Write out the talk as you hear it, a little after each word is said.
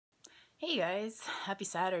Hey guys, happy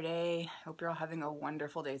Saturday. Hope you're all having a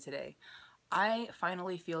wonderful day today. I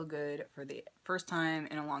finally feel good for the first time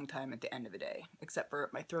in a long time at the end of the day, except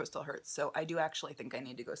for my throat still hurts. So I do actually think I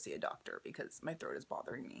need to go see a doctor because my throat is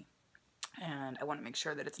bothering me. And I want to make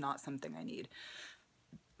sure that it's not something I need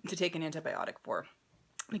to take an antibiotic for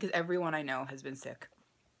because everyone I know has been sick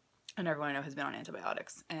and everyone I know has been on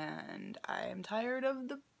antibiotics and I am tired of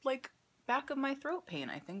the back of my throat pain.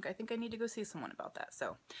 I think I need to go see someone about that.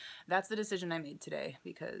 So that's the decision I made today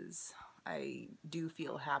because I do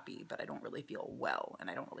feel happy, but I don't really feel well and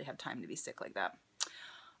I don't really have time to be sick like that.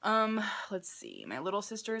 Let's see. My little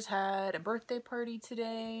sisters had a birthday party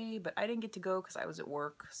today, but I didn't get to go because I was at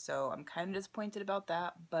work, so I'm kind of disappointed about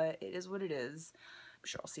that, but it is what it is. I'm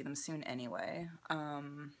sure I'll see them soon anyway. It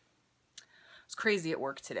was crazy at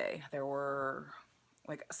work today. There were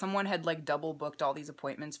someone had double booked all these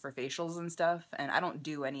appointments for facials and stuff, and I don't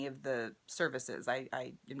do any of the services. I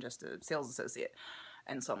am just a sales associate.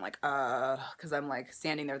 And so I'm because I'm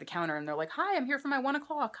standing there at the counter and they're like, hi, I'm here for my 1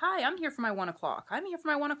 o'clock. Hi, I'm here for my 1 o'clock. I'm here for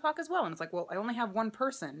my 1 o'clock as well. And it's like, well, I only have one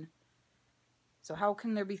person. So how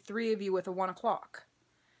can there be three of you with a 1 o'clock?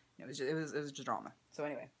 It was just drama. So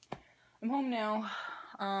anyway, I'm home now.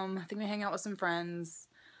 I think I'm gonna hang out with some friends.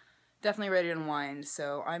 Definitely ready to unwind,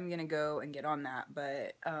 so I'm gonna go and get on that.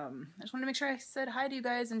 But I just wanted to make sure I said hi to you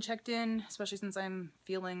guys and checked in, especially since I'm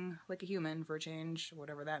feeling like a human for a change,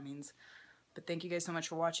 whatever that means. But thank you guys so much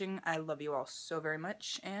for watching. I love you all so very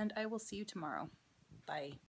much, and I will see you tomorrow. Bye.